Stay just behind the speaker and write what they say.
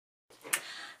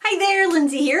Hi there,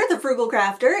 Lindsay here, the Frugal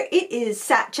Crafter. It is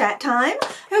Sat Chat time.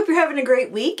 I hope you're having a great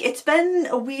week. It's been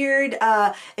a weird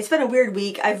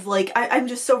week. I'm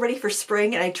just so ready for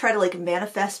spring, and I try to like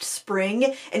manifest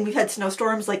spring, and we've had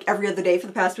snowstorms like every other day for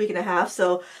the past week and a half.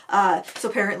 So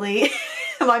apparently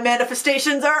my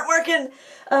manifestations aren't working.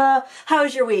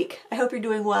 How's your week? I hope you're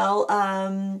doing well.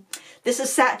 This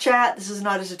is Sat Chat. This is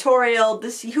not a tutorial.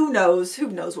 Who knows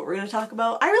what we're going to talk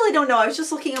about. I really don't know. I was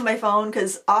just looking on my phone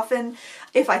because often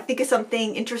if I think of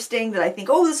something interesting that I think,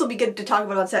 oh, this will be good to talk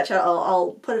about on Sat Chat,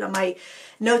 I'll put it on my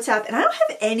notes app, and I don't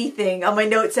have anything on my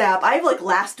notes app. I have like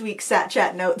last week's Sat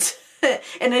Chat notes.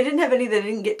 And I didn't have any that I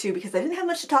didn't get to because I didn't have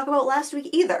much to talk about last week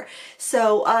either.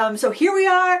 So here we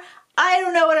are. I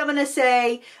don't know what I'm going to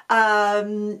say,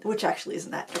 which actually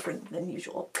isn't that different than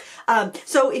usual.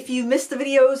 So if you missed the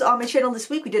videos on my channel this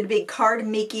week, we did a big card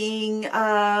making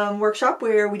workshop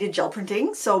where we did gel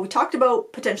printing. So we talked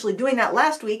about potentially doing that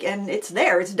last week, and it's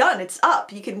there, it's done, it's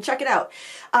up. You can check it out.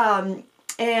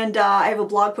 And I have a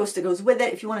blog post that goes with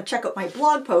it. If you want to check out my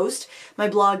blog post, my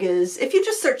blog is, if you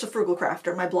just search The Frugal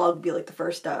Crafter, my blog would be like the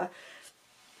first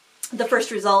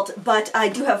result, but I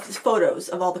do have photos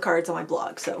of all the cards on my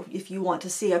blog, so if you want to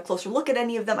see a closer look at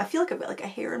any of them, I feel like I've got like a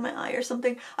hair in my eye or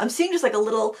something. I'm seeing just like a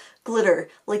little glitter,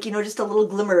 like, you know, just a little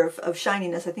glimmer of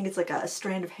shininess. I think it's like a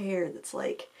strand of hair that's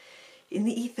like in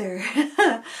the ether.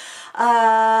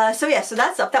 So yeah, so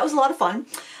that's up. That was a lot of fun.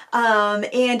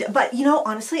 But you know,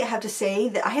 honestly, I have to say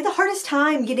that I had the hardest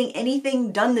time getting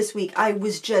anything done this week. I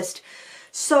was just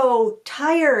so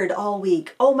tired all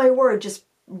week. Oh my word, just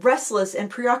restless and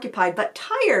preoccupied, but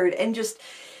tired, and just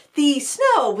the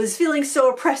snow was feeling so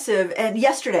oppressive. And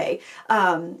yesterday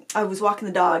I was walking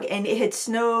the dog, and it had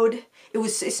snowed. It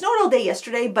snowed all day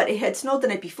yesterday, but it had snowed the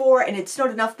night before, and it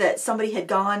snowed enough that somebody had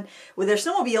gone with their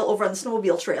snowmobile over on the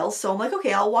snowmobile trails. So I'm like,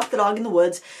 okay, I'll walk the dog in the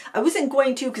woods. I wasn't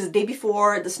going to because the day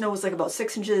before the snow was like about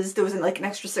 6 inches. There was like an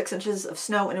extra 6 inches of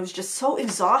snow, and it was just so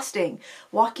exhausting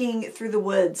walking through the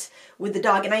woods with the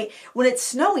dog. And when it's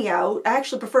snowy out, I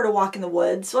actually prefer to walk in the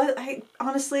woods. So I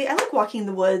honestly, I like walking in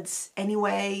the woods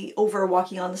anyway over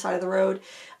walking on the side of the road.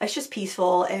 It's just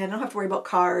peaceful, and I don't have to worry about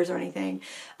cars or anything.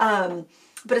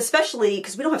 But especially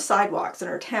because we don't have sidewalks in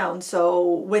our town,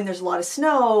 so when there's a lot of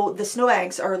snow, the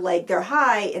snowbanks are like, they're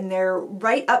high and they're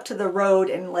right up to the road,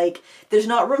 and like there's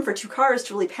not room for 2 cars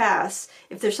to really pass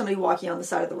if there's somebody walking on the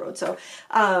side of the road. So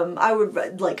I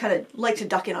would like kind of like to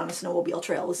duck in on a snowmobile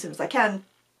trail as soon as I can.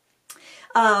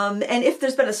 And if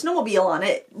there's been a snowmobile on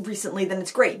it recently, then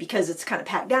it's great because it's kind of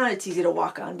packed down, it's easy to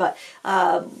walk on. But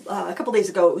a couple days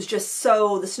ago, it was just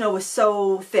the snow was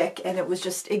so thick, and it was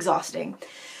just exhausting.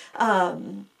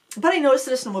 But I noticed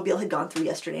that a snowmobile had gone through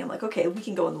yesterday. I'm like, okay, we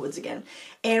can go in the woods again.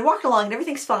 And walking along, and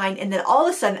everything's fine. And then all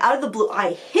of a sudden, out of the blue,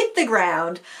 I hit the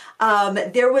ground.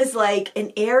 There was like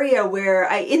an area where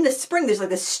in the spring, there's like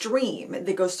this stream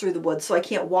that goes through the woods. So I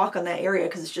can't walk on that area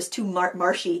because it's just too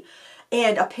marshy.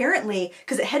 And apparently,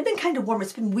 because it had been kind of warm,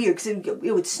 it's been weird because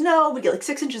it would snow, we'd get like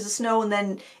 6 inches of snow, and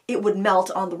then it would melt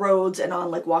on the roads and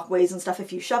on like walkways and stuff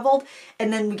if you shoveled,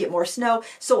 and then we get more snow.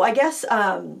 So I guess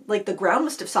like the ground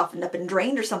must have softened up and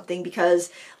drained or something, because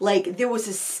like there was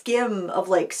a skim of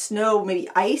like snow, maybe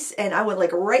ice, and I went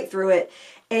like right through it,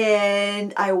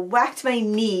 and I whacked my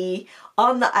knee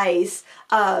on the ice.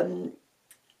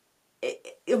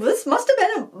 This must have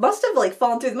like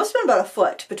fallen through. It must have been about a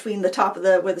foot between the top of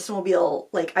where the snowmobile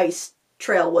like ice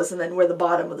trail was, and then where the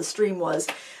bottom of the stream was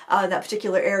in that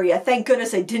particular area. Thank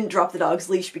goodness I didn't drop the dog's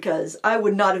leash, because I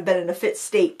would not have been in a fit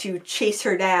state to chase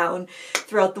her down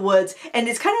throughout the woods. And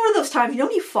it's kind of one of those times, you know,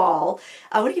 when you fall,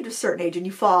 when you get to a certain age and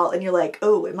you fall and you're like,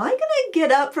 oh, am I gonna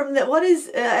get up from that?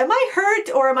 Am I hurt,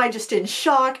 or am I just in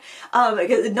shock?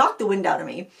 Because it knocked the wind out of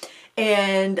me.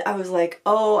 And I was like,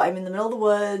 oh, I'm in the middle of the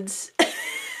woods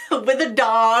with a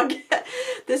dog.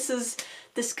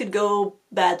 This could go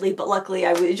badly, but luckily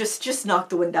it just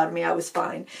knocked the wind out of me. I was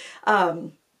fine. I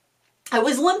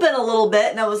was limping a little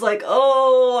bit, and I was like,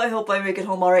 oh, I hope I make it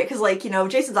home all right. Because, like, you know,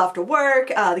 Jason's off to work,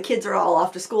 the kids are all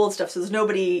off to school and stuff, so there's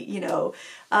nobody, you know,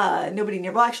 nobody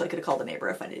near. Well, actually, I could have called a neighbor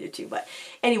if I needed to, but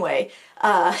anyway,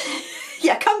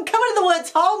 yeah, come into the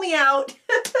woods, haul me out.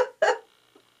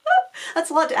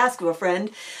 That's a lot to ask of a friend,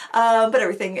 but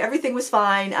everything was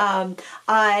fine. I'm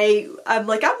like, I'm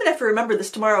gonna have to remember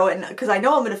this tomorrow, and because I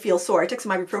know I'm gonna feel sore. I took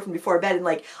some ibuprofen before bed, and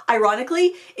like,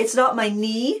 ironically, it's not my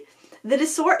knee that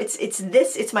is sore.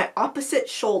 It's my opposite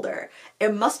shoulder.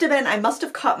 It must have been. I must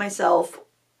have caught myself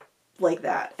like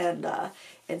that, and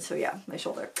so yeah, my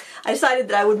shoulder. I decided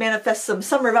that I would manifest some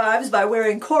summer vibes by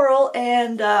wearing coral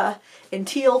and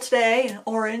teal today, and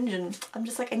orange, and I'm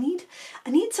just like, I need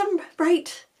some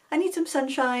bright some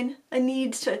sunshine. I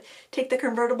need to take the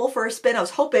convertible for a spin. I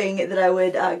was hoping that I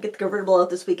would get the convertible out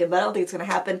this weekend, but I don't think it's going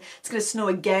to happen. It's going to snow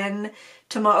again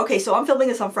tomorrow. Okay, so I'm filming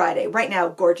this on Friday. Right now,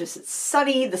 gorgeous. It's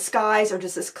sunny. The skies are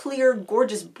just this clear,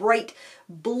 gorgeous, bright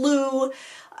blue.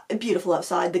 Beautiful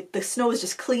outside. The snow is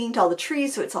just clinging to all the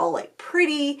trees, so it's all like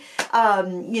pretty,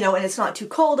 you know, and it's not too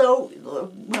cold out.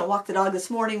 We walked the dog this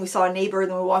morning. We saw a neighbor, and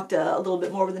then we walked a little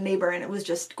bit more with a neighbor, and it was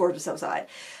just gorgeous outside.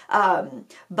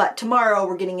 But tomorrow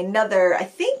we're getting another, I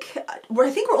think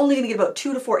we're only going to get about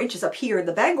 2 to 4 inches up here in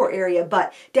the Bangor area,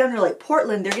 but down near like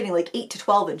Portland, they're getting like 8 to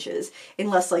 12 inches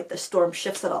unless like the storm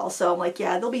shifts at all. So I'm like,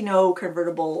 yeah, there'll be no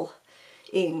convertible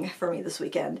for me this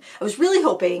weekend. I was really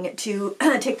hoping to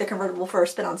take the convertible for a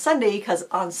spin on Sunday, because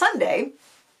on Sunday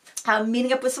I'm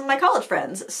meeting up with some of my college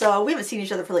friends. So we haven't seen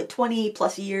each other for like 20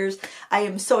 plus years. I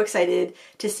am so excited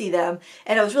to see them,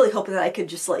 and I was really hoping that I could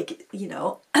just like, you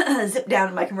know, zip down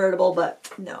in my convertible, but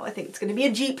no, I think it's going to be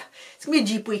a Jeep. It's going to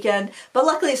be a Jeep weekend, but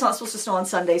luckily it's not supposed to snow on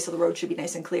Sunday, so the road should be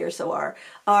nice and clear, so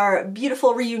our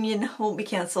beautiful reunion won't be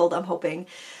canceled, I'm hoping.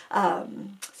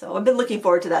 So I've been looking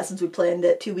forward to that since we planned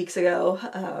it 2 weeks ago.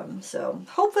 So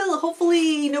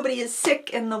hopefully nobody is sick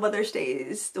and the weather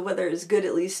is good,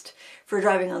 at least for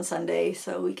driving on Sunday,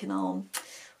 so we can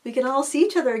all see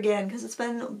each other again, because it's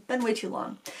been way too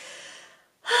long.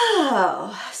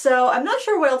 So I'm not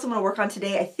sure what else I'm going to work on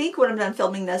today. I think when I'm done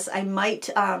filming this, I might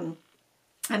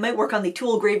work on the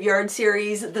tool graveyard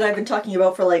series that I've been talking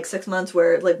about for like 6 months,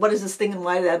 where like, what is this thing and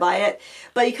why did I buy it?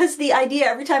 But because the idea,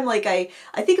 every time like I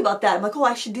think about that, I'm like, oh,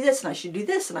 I should do this and I should do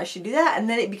this and I should do that. And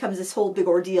then it becomes this whole big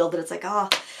ordeal that it's like, oh,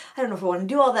 I don't know if I want to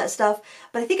do all that stuff,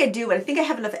 but I think I do, and I think I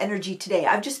have enough energy today.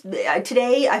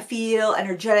 Today I feel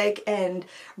energetic and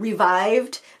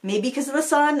revived, maybe because of the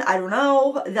sun, I don't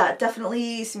know, that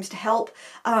definitely seems to help.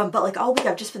 But like all week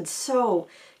I've just been so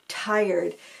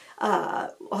tired.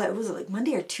 Well, it was like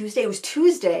Monday or Tuesday. It was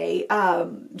Tuesday.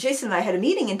 Jason and I had a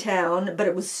meeting in town, but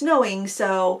it was snowing,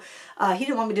 so he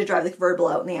didn't want me to drive the convertible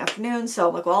out in the afternoon. So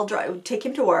I'm like, well, take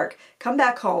him to work, come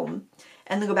back home,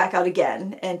 and then go back out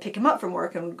again and pick him up from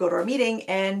work and go to our meeting.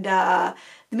 And the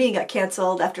meeting got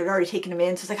canceled after I'd already taken him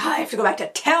in. So I was like, oh, I have to go back to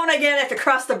town again. I have to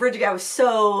cross the bridge again. I was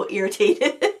so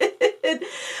irritated.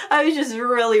 I was just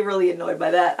really, really annoyed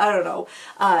by that. I don't know.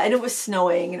 And it was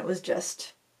snowing, and it was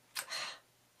just...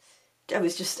 I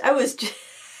was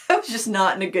just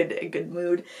not in a good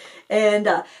mood, and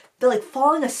they're like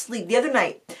falling asleep the other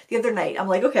night. I'm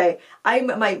like, okay,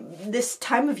 this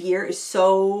time of year is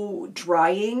so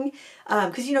drying,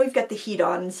 because you know you've got the heat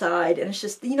on inside, and it's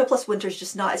just, you know, plus winter's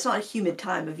just it's not a humid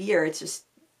time of year. It's just,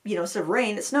 you know, instead of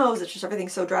rain, it snows. It's just,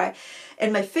 everything's so dry,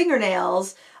 and my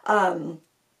fingernails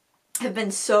have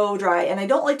been so dry, and I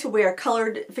don't like to wear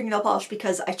colored fingernail polish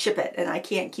because I chip it and I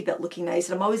can't keep it looking nice,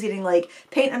 and I'm always getting like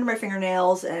paint under my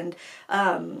fingernails and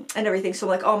everything. So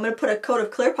I'm like, oh, I'm gonna put a coat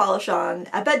of clear polish on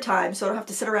at bedtime so I don't have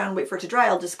to sit around and wait for it to dry.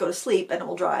 I'll just go to sleep and it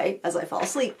will dry as I fall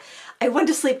asleep. I went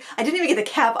to sleep. I didn't even get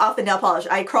the cap off the nail polish.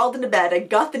 I crawled into bed, I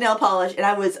got the nail polish, and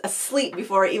I was asleep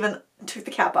before I even took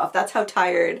the cap off. That's how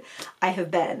tired I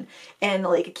have been, and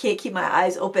like I can't keep my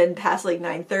eyes open past like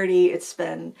 9:30.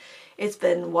 It's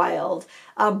been wild.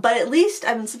 But at least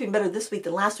I've been sleeping better this week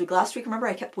than last week. Last week, remember,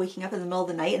 I kept waking up in the middle of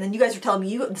the night, and then you guys were telling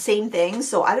me the same thing,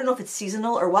 so I don't know if it's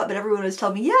seasonal or what, but everyone was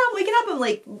telling me, yeah, I'm waking up, I'm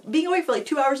like being awake for like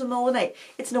 2 hours in the middle of the night.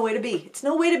 It's no way to be. It's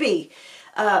no way to be.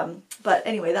 But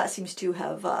anyway, that seems to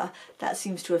have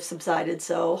subsided,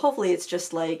 so hopefully it's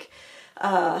just like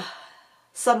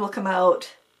sun will come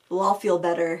out, we'll all feel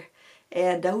better,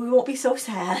 and we won't be so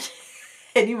sad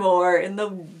anymore in the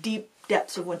deep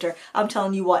depths of winter. I'm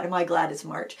telling you what, am I glad it's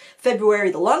March.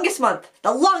 February, the longest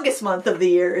month of the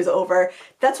year is over.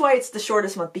 That's why it's the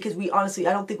shortest month, because I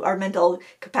don't think our mental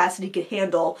capacity could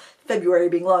handle February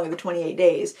being longer than 28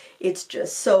 days. It's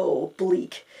just so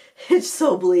bleak. It's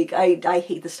so bleak. I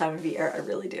hate this time of year. I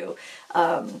really do.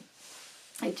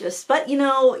 But you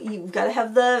know, you've got to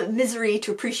have the misery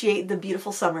to appreciate the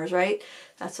beautiful summers, right?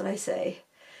 That's what I say.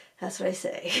 That's what I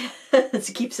say. Let's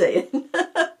keep saying.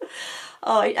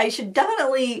 Oh, I should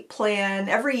definitely plan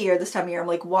every year this time of year. I'm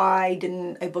like, why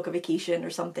didn't I book a vacation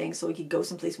or something so we could go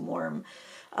someplace warm?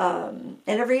 And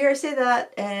every year I say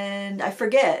that and I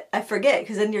forget,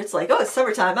 because then it's like, oh, it's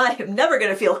summertime. I am never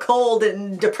going to feel cold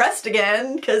and depressed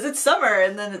again because it's summer.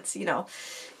 And then it's, you know,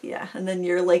 yeah. And then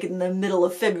you're like in the middle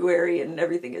of February and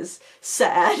everything is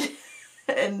sad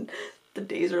and the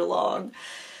days are long.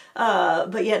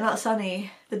 But yet not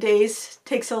sunny. The days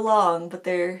take so long, but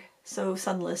they're so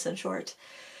sunless and short.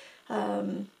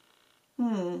 I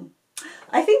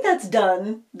think that's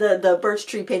done. The birch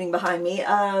tree painting behind me.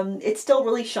 It's still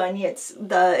really shiny. It's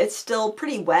still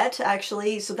pretty wet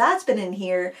actually. So that's been in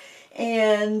here,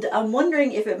 And I'm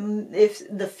wondering if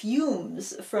the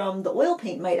fumes from the oil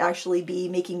paint might actually be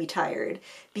making me tired,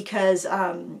 because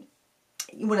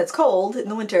when it's cold in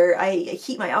the winter, I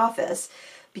heat my office,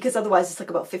 because otherwise it's like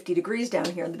about 50 degrees down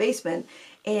here in the basement.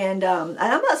 And I'm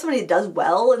not somebody that does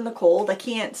well in the cold. I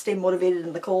can't stay motivated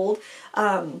in the cold.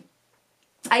 I'm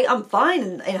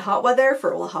fine in hot weather.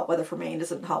 Well, hot weather for Maine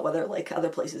isn't hot weather like other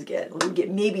places get. We get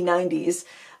maybe 90s.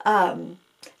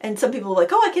 And some people are like,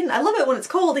 oh, I love it when it's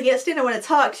cold. I can't stand it when it's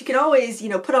hot. 'Cause you can always, you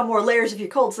know, put on more layers if you're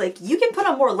cold. It's like, you can put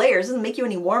on more layers. It doesn't make you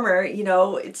any warmer. You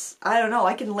know, I don't know.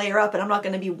 I can layer up and I'm not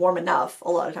going to be warm enough a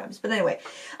lot of times. But anyway,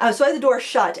 so I have the door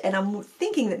shut, and I'm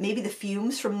thinking that maybe the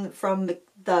fumes from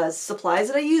the supplies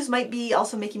that I use might be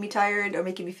also making me tired, or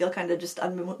making me feel kind of just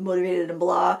unmotivated and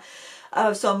blah.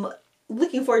 So I'm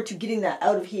looking forward to getting that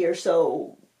out of here,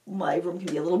 so my room can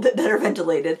be a little bit better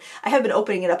ventilated. I have been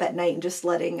opening it up at night and just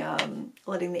letting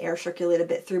the air circulate a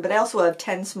bit through. But I also have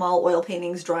 10 small oil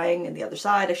paintings drying on the other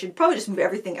side. I should probably just move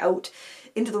everything out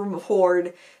into the room of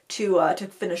hoard to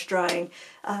finish drying.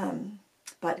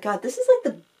 But God, this is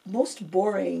like the most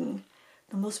boring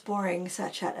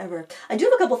set chat ever. I do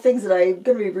have a couple things that I'm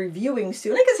going to be reviewing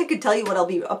soon. I guess I could tell you what I'll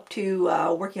be up to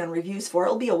working on reviews for.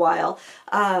 It'll be a while.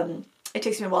 It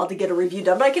takes me a while to get a review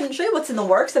done, but I can show you what's in the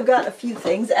works. I've got a few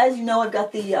things. As you know, I've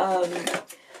got the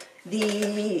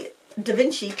Da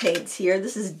Vinci paints here.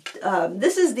 This is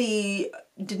the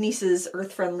Denise's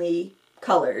Earth Friendly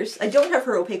colors. I don't have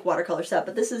her opaque watercolor set,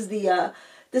 but this is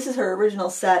her original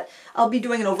set. I'll be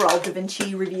doing an overall Da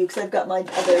Vinci review because I've got my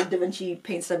other Da Vinci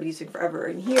paints that I've been using forever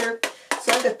in here.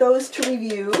 So I've got those to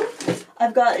review.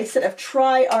 I've got a set of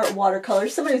Tri-Art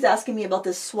watercolors. Somebody was asking me about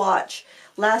this swatch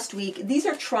last week. These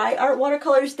are Tri-Art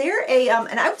watercolors. They're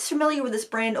and I was familiar with this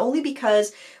brand only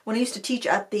because when I used to teach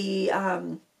at the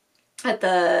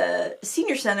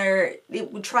senior center,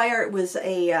 Tri-Art was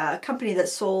a company that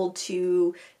sold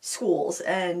to schools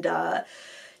and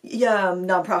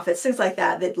nonprofits, things like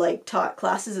that like taught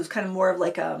classes. It was kind of more of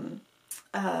like a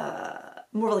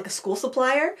school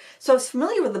supplier. So I was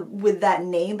familiar with that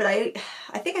name, but I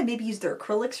think I maybe used their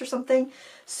acrylics or something.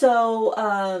 So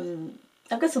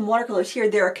I've got some watercolors here.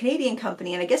 They're a Canadian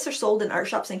company, and I guess they're sold in art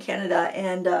shops in Canada.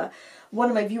 And one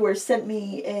of my viewers sent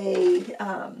me a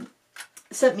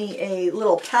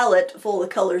little palette full of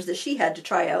colors that she had to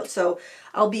try out. So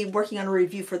I'll be working on a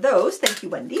review for those. Thank you,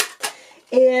 Wendy.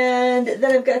 And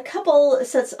then I've got a couple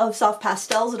sets of soft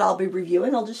pastels that I'll be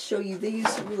reviewing. I'll just show you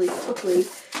these really quickly.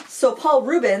 So Paul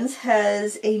Rubens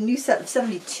has a new set of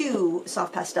 72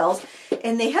 soft pastels,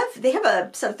 and they have a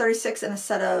set of 36 and a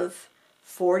set of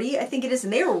 40, I think it is,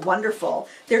 and they are wonderful.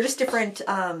 They're just different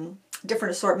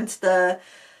assortments. The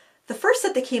first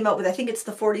set they came out with, I think it's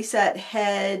the 40 set,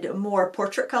 had more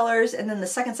portrait colors, and then the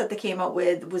second set they came out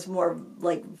with was more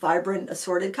like vibrant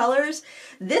assorted colors.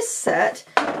 This set,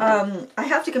 I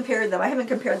have to compare them. I haven't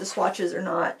compared the swatches or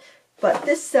not, but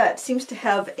this set seems to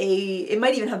have it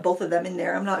might even have both of them in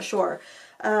there, I'm not sure.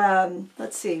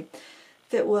 Let's see,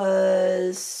 if it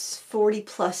was 40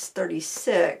 plus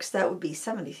 36, that would be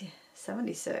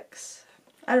 76.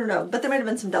 I don't know, but there might have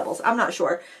been some doubles. I'm not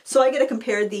sure. So I get to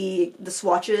compare the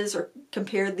swatches, or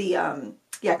compare the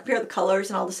compare the colors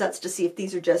and all the sets to see if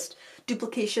these are just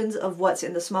duplications of what's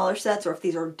in the smaller sets or if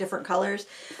these are different colors.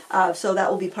 So that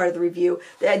will be part of the review.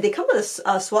 They come with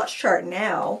a swatch chart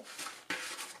now,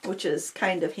 which is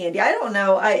kind of handy. I don't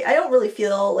know. I don't really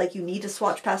feel like you need to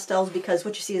swatch pastels because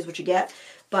what you see is what you get.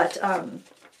 But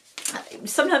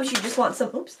sometimes you just want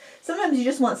sometimes you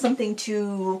just want something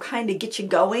to kind of get you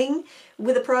going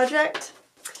with a project.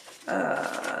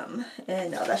 And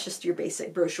no, that's just your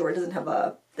basic brochure. It doesn't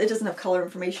have color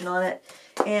information on it,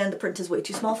 and the print is way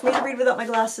too small for me to read without my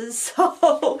glasses.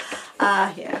 So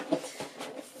yeah.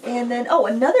 And then,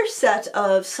 another set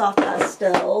of soft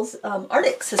pastels.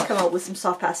 Artix has come out with some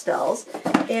soft pastels,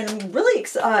 and I'm really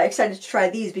excited to try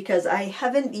these because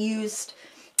I've used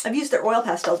their oil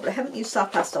pastels, but I haven't used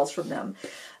soft pastels from them.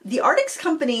 The Artix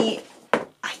company,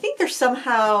 I think they're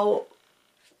somehow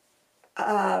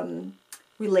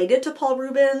related to Paul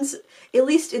Rubens, at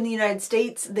least in the United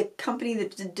States. The company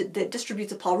that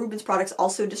distributes the Paul Rubens products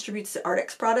also distributes the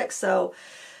Artix products, so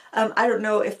I don't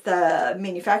know if the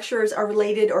manufacturers are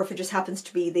related or if it just happens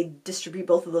to be they distribute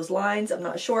both of those lines. I'm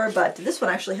not sure, but this one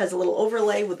actually has a little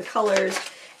overlay with the colors,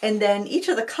 and then each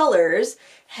of the colors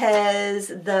has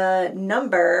the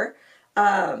number,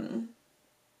 I'm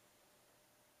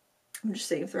just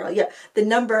saying the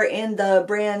number and the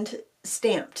brand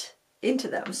stamped into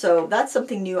them. So that's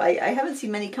something new. I haven't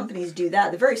seen many companies do that.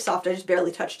 They're very soft. I just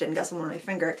barely touched it and got some on my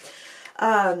finger.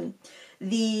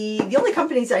 The only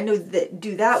companies I know that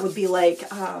do that would be like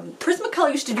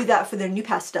Prismacolor used to do that for their new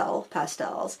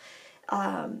pastels,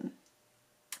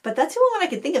 But that's the only one I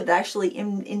can think of that actually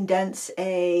indents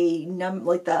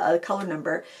like the color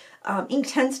number.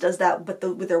 Inktense does that, but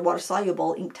with their water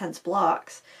soluble Inktense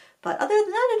blocks. But other than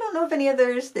that, I don't know of any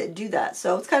others that do that.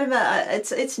 So it's kind of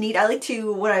it's neat. I like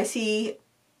to, when I see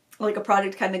like a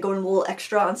product kind of going a little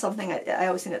extra on something, I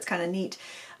always think that's kind of neat.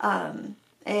 And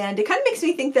it kind of makes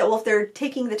me think that, well, if they're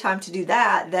taking the time to do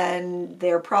that, then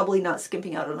they're probably not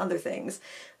skimping out on other things.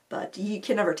 But you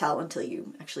can never tell until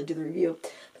you actually do the review.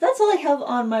 But that's all I have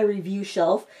on my review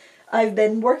shelf. I've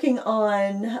been working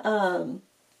on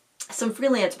some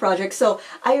freelance projects. So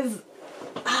I'm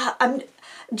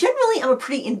a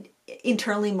pretty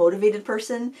internally motivated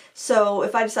person. So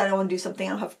if I decide I want to do something,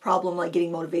 I don't have a problem like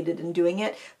getting motivated and doing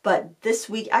it. But this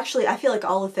week, actually, I feel like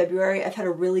all of February, I've had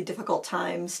a really difficult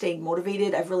time staying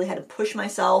motivated. I've really had to push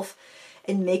myself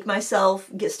and make myself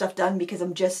get stuff done because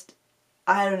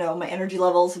I don't know, my energy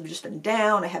levels have just been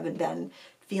down. I haven't been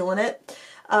feeling it.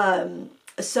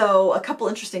 So a couple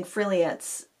interesting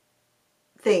freelance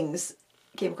things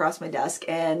came across my desk,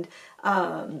 and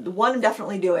one I'm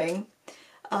definitely doing.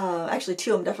 Actually,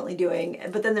 two I'm definitely doing,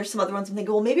 but then there's some other ones I'm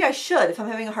thinking, well, maybe I should. If I'm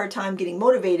having a hard time getting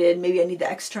motivated, maybe I need the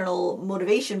external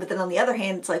motivation. But then on the other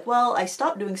hand, it's like, well, I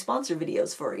stopped doing sponsor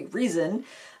videos for a reason.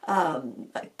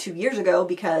 Like 2 years ago,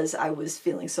 because I was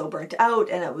feeling so burnt out,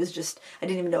 and I didn't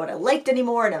even know what I liked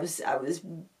anymore, and I was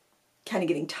kind of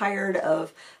getting tired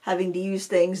of having to use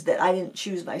things that I didn't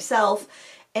choose myself,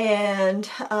 and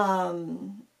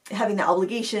having the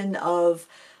obligation of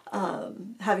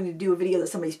having to do a video that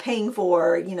somebody's paying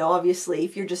for. You know, obviously,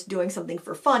 if you're just doing something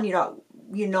for fun,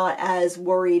 you're not as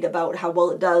worried about how well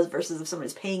it does versus if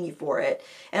somebody's paying you for it.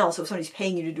 And also, if somebody's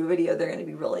paying you to do a video, they're going to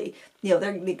be really, they're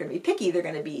going to be picky. They're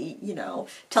going to be,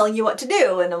 telling you what to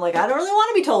do. And I'm like, I don't really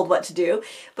want to be told what to do.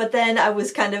 But then I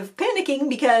was kind of panicking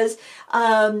because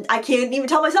I can't even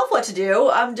tell myself what to do.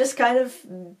 I'm just kind of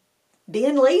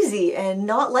being lazy and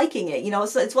not liking it.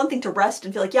 It's one thing to rest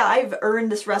and feel like, yeah, I've earned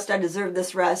this rest. I deserve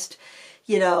this rest.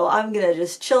 I'm going to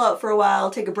just chill out for a while,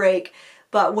 take a break.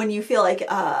 But when you feel like,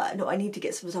 no, I need to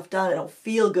get some stuff done, I don't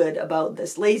feel good about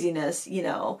this laziness, and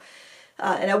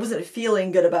I wasn't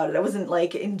feeling good about it. I wasn't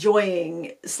like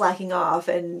enjoying slacking off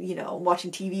and,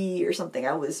 watching TV or something.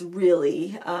 I was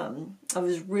really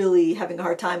having a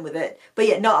hard time with it. But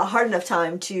yet not a hard enough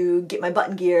time to get my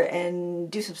button gear and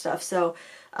do some stuff. So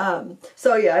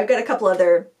yeah, I've got a couple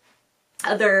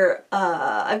I've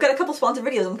got a couple sponsored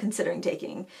videos I'm considering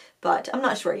taking, but I'm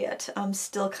not sure yet. I'm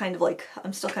still kind of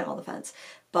on the fence,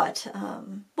 but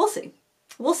we'll see.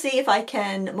 We'll see if I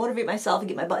can motivate myself and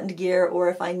get my butt into gear, or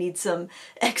if I need some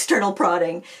external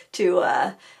prodding to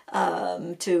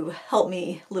help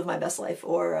me live my best life,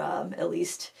 or at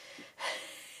least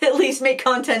make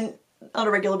content on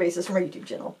a regular basis for my YouTube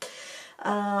channel.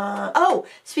 Oh,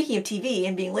 speaking of TV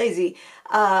and being lazy,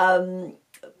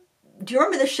 do you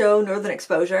remember the show Northern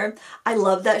Exposure? I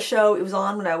loved that show. It was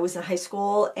on when I was in high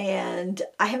school, and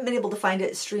I haven't been able to find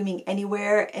it streaming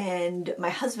anywhere, and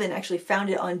my husband actually found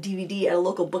it on DVD at a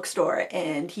local bookstore,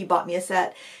 and he bought me a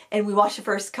set, and we watched the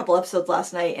first couple episodes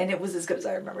last night, and it was as good as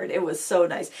I remembered. It was so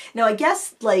nice. Now, I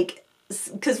guess,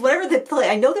 because whenever they play,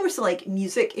 I know there were some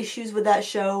music issues with that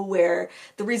show, where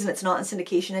the reason it's not in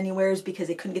syndication anywhere is because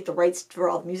they couldn't get the rights for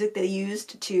all the music they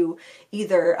used to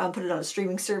either put it on a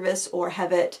streaming service or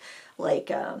have it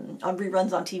on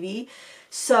reruns on TV.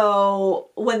 So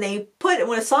when a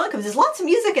song comes, there's lots of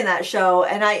music in that show,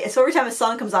 and so every time a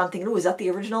song comes on, I'm thinking, oh, is that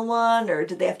the original one, or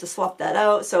did they have to swap that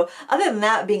out? So other than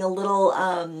that being a little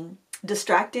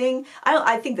distracting,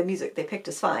 I think the music they picked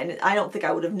is fine. I don't think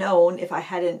I would have known if I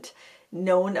hadn't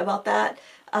known about that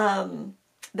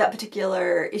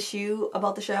particular issue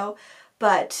about the show.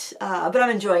 But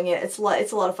I'm enjoying it. It's a lot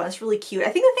of fun. It's really cute.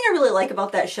 I think the thing I really like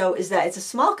about that show is that it's a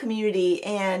small community,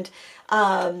 and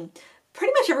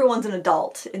pretty much everyone's an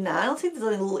adult in that. I don't think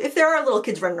if there are little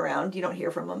kids running around, you don't hear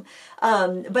from them.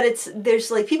 But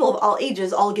there's people of all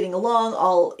ages, all getting along,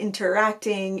 all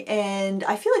interacting, and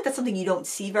I feel like that's something you don't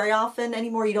see very often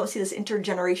anymore. You don't see this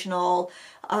intergenerational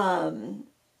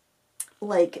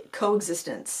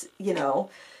coexistence,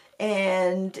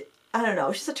 and I don't know,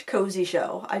 it's just such a cozy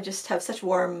show. I just have such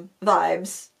warm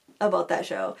vibes about that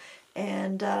show.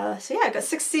 And so yeah, I got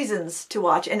 6 seasons to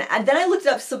watch. And then I looked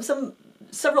up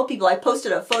several people. I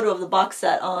posted a photo of the box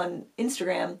set on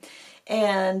Instagram,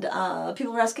 and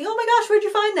people were asking, oh my gosh, where'd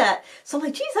you find that? So I'm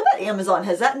like, geez, I bet Amazon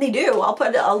has that, and they do. I'll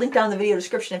put a link down in the video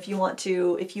description if you want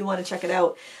to check it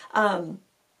out.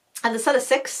 And the set of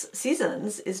 6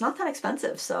 seasons is not that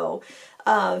expensive, so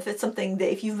if it's something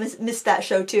that, if you've missed that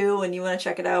show too and you want to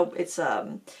check it out, it's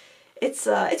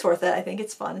worth it. I think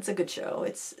it's fun. It's a good show.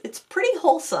 It's pretty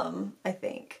wholesome, I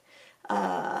think.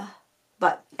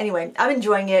 But anyway, I'm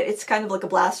enjoying it. It's kind of like a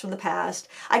blast from the past.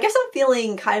 I guess I'm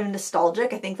feeling kind of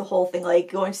nostalgic. I think the whole thing,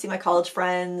 like going to see my college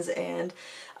friends and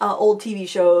old TV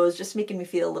shows, just making me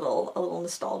feel a little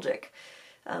nostalgic.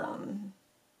 I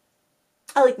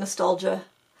like nostalgia.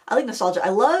 I like nostalgia. I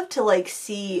love to like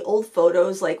see old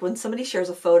photos, like when somebody shares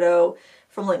a photo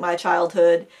from like my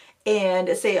childhood and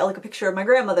say like a picture of my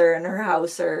grandmother in her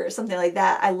house or something like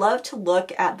that. I love to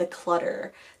look at the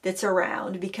clutter that's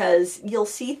around because you'll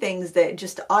see things that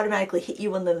just automatically hit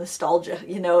you in the nostalgia.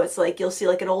 You know, it's like you'll see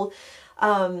like an old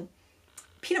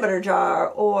peanut butter jar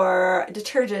or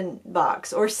detergent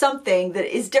box or something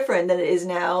that is different than it is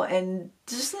now, and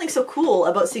there's just something so cool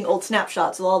about seeing old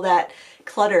snapshots with all that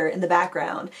clutter in the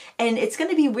background. And it's going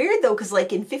to be weird though, because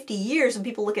like in 50 years when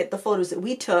people look at the photos that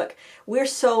we took, we're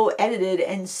so edited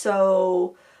and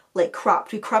so like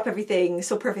cropped. We crop everything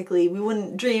so perfectly. We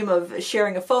wouldn't dream of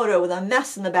sharing a photo with a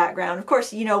mess in the background. Of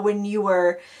course, you know, when you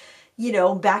were, you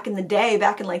know, back in the day,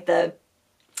 back in like the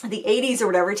 80s or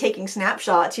whatever, taking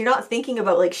snapshots, you're not thinking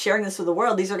about like sharing this with the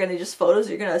world. These are going to just photos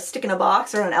you're going to stick in a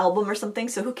box or an album or something.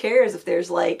 So who cares if there's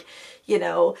like, you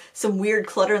know, some weird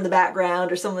clutter in the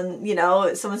background or someone, you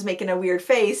know, someone's making a weird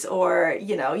face, or,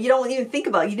 you know, you didn't even think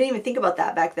about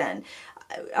that back then.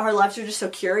 Our lives are just so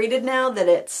curated now that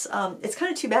it's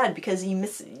kind of too bad, because you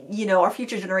miss, you know, our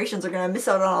future generations are going to miss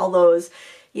out on all those,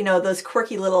 you know, those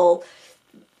quirky little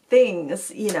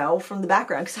things, you know, from the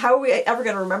background. Because how are we ever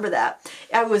going to remember that?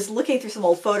 I was looking through some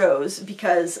old photos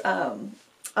because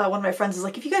one of my friends is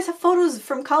like, if you guys have photos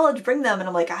from college, bring them. And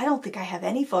I'm like, I don't think I have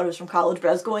any photos from college, but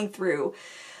I was going through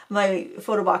my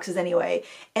photo boxes anyway,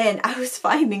 and I was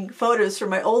finding photos from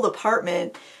my old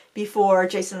apartment before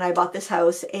Jason and I bought this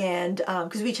house, and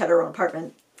because we each had our own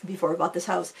apartment before we bought this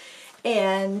house,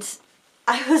 and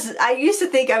I used to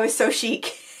think I was so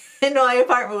chic and my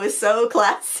apartment was so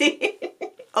classy.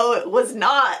 Oh, it was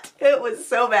not. It was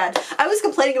so bad. I was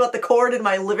complaining about the cord in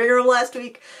my living room last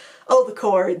week. Oh, the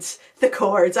cords. The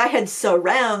cords. I had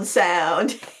surround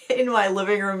sound in my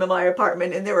living room in my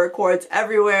apartment, and there were cords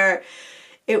everywhere.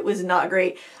 It was not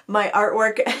great. My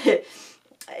artwork, I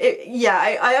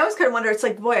always kind of wonder, it's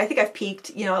like, boy, I think I've peaked.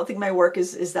 You know, I don't think my work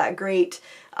is that great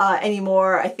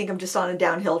anymore. I think I'm just on a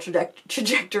downhill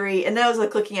trajectory. And then I was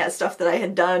like looking at stuff that I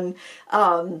had done,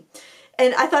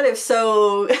 and I thought it was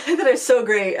so,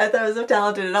 great. I thought I was so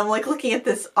talented. And I'm like looking at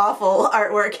this awful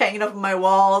artwork hanging up on my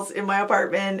walls in my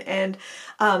apartment. And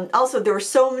also there were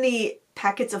so many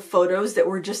packets of photos that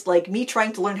were just like me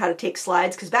trying to learn how to take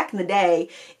slides. Because back in the day,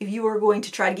 if you were going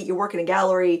to try to get your work in a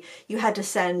gallery, you had to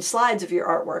send slides of your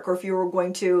artwork. Or if you were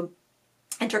going to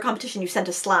enter a competition, you sent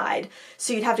a slide.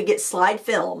 So you'd have to get slide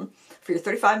film for your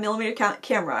 35mm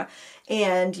camera,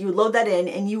 and you would load that in,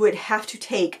 and you would have to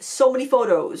take so many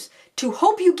photos to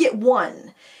hope you get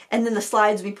one. And then the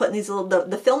slides would be put in these little,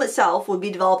 the film itself would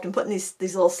be developed and put in these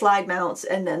little slide mounts,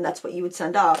 and then that's what you would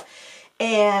send off.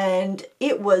 And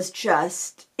it was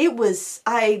just, there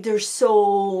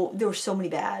were so many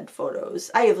bad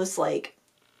photos. I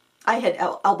had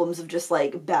albums of just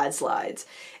like bad slides.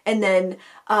 And then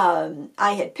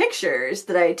I had pictures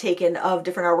that I had taken of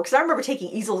different artworks. I remember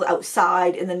taking easels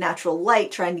outside in the natural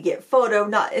light, trying to get photo,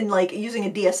 not in like using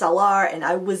a DSLR, and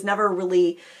I was never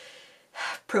really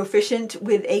proficient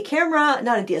with a camera,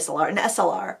 not a DSLR, an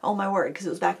SLR, oh my word, because it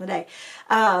was back in the day.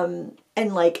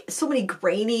 And like so many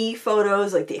grainy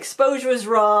photos, like the exposure was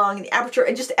wrong, the aperture,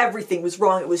 and just everything was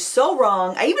wrong. It was so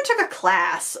wrong. I even took a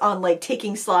class on like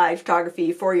taking slide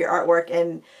photography for your artwork,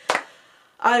 and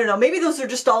I don't know, maybe those are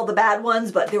just all the bad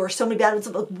ones, but there were so many bad ones.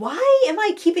 I'm like, why am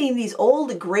I keeping these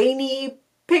old grainy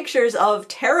pictures of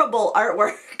terrible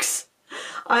artworks?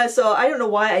 So I don't know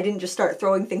why I didn't just start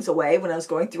throwing things away when I was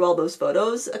going through all those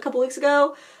photos a couple weeks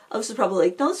ago. This was probably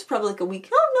like a week.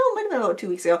 Oh no, it might have been about 2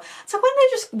 weeks ago. So why didn't I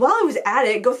just, while I was at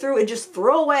it, go through and just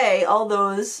throw away all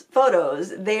those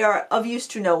photos? They are of use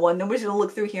to no one. Nobody's gonna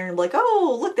look through here and be like,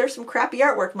 oh, look, there's some crappy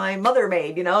artwork my mother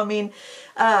made, you know? I mean,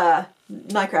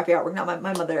 my crappy artwork, not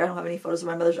my mother. I don't have any photos of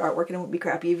my mother's artwork, and it wouldn't be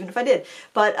crappy even if I did.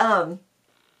 But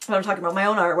when I'm talking about my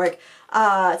own artwork,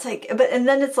 it's like, and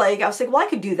then it's like, I was like, well, I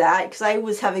could do that, because I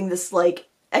was having this like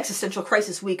existential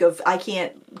crisis week of I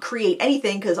can't create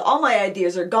anything because all my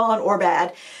ideas are gone or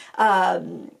bad.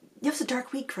 It was a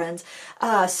dark week, friends.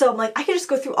 So I'm like, I could just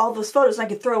go through all those photos and I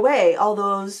could throw away all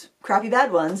those crappy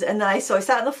bad ones. And then I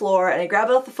sat on the floor and I grabbed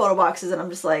out the photo boxes, and I'm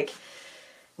just like,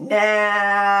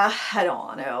 nah, I don't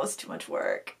want to. It's too much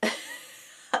work.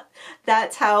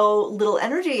 That's how little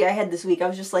energy I had this week. I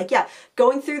was just like, yeah,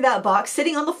 going through that box,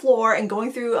 sitting on the floor and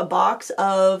going through a box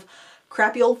of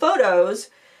crappy old photos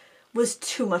was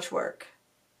too much work.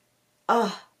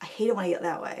 Ugh, I hate it when I get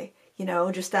that way. You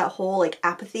know, just that whole like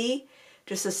apathy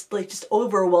just this like just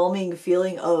overwhelming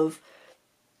feeling of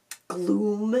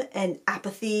gloom and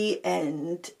apathy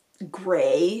and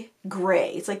gray.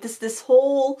 It's like this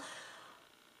whole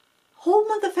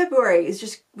month of February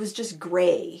was just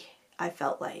gray. I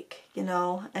felt like, you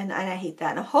know, and I hate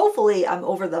that. And hopefully I'm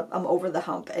over the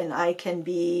hump and I can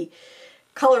be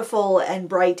colorful and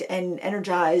bright and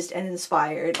energized and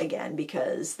inspired again,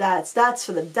 because that's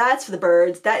for the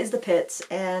birds, that is the pits.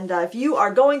 And if you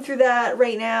are going through that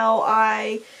right now,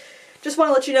 I just want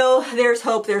to let you know there's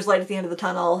hope, there's light at the end of the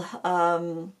tunnel.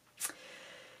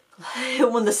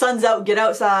 When the sun's out, get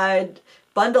outside,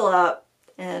 bundle up,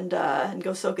 and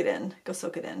go soak it in. Go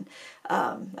soak it in.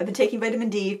 I've been taking vitamin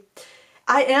D.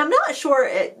 And I'm not sure,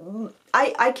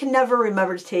 I can never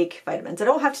remember to take vitamins. I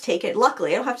don't have to take it.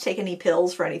 Luckily, I don't have to take any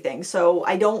pills for anything. So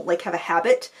I don't like have a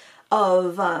habit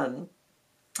of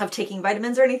taking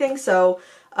vitamins or anything. So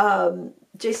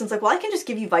Jason's like, well, I can just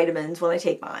give you vitamins when I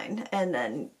take mine and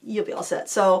then you'll be all set.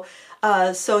 So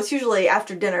it's usually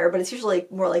after dinner, but it's usually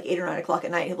more like 8 or 9 o'clock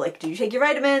at night. He'll be like, did you take your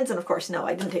vitamins? And of course, no,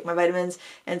 I didn't take my vitamins.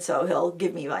 And so he'll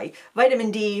give me my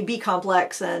vitamin D, B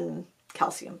complex, and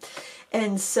calcium.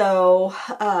 And so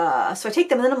I take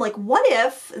them, and then I'm like, what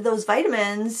if those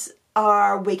vitamins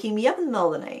are waking me up in the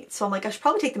middle of the night? So I'm like, I should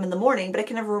probably take them in the morning, but I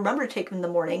can never remember to take them in the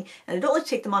morning. And I don't like to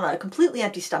take them on a completely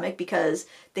empty stomach because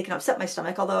they can upset my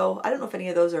stomach, although I don't know if any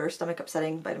of those are stomach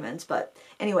upsetting vitamins, but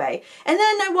anyway. And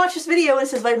then I watched this video and it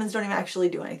says vitamins don't even actually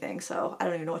do anything, so I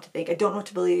don't even know what to think. I don't know what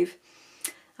to believe.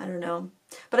 I don't know.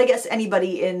 But I guess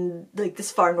anybody in like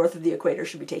this far north of the equator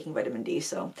should be taking vitamin D,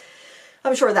 so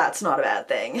I'm sure that's not a bad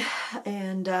thing.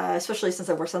 And especially since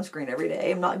I wear sunscreen every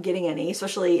day, I'm not getting any,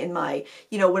 especially in my,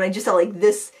 you know, when I just felt like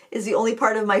this is the only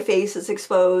part of my face that's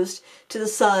exposed to the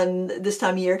sun this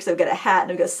time of year, because I've got a hat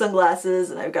and I've got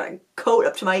sunglasses and I've got a coat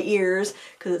up to my ears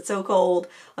because it's so cold.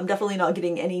 I'm definitely not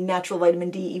getting any natural vitamin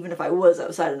D, even if I was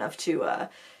outside enough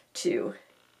to you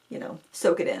know,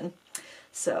 soak it in.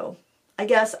 So I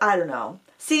guess, I don't know.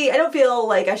 See, I don't feel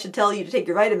like I should tell you to take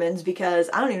your vitamins because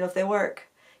I don't even know if they work.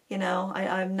 You know,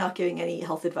 I'm not giving any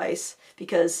health advice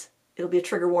because it'll be a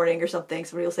trigger warning or something.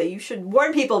 Somebody will say, you should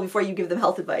warn people before you give them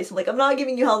health advice. I'm like, I'm not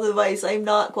giving you health advice. I'm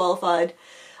not qualified.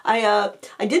 I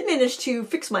did manage to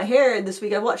fix my hair this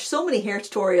week. I watched so many hair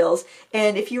tutorials.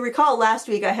 And if you recall, last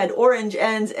week I had orange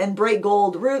ends and bright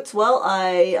gold roots. Well,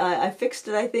 I fixed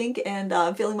it, I think, and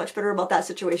I'm feeling much better about that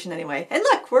situation anyway. And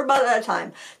look, we're about out of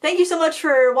time. Thank you so much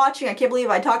for watching. I can't believe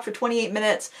I talked for 28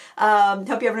 minutes. Hope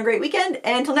you're having a great weekend.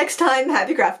 And until next time,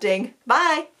 happy crafting.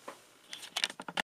 Bye!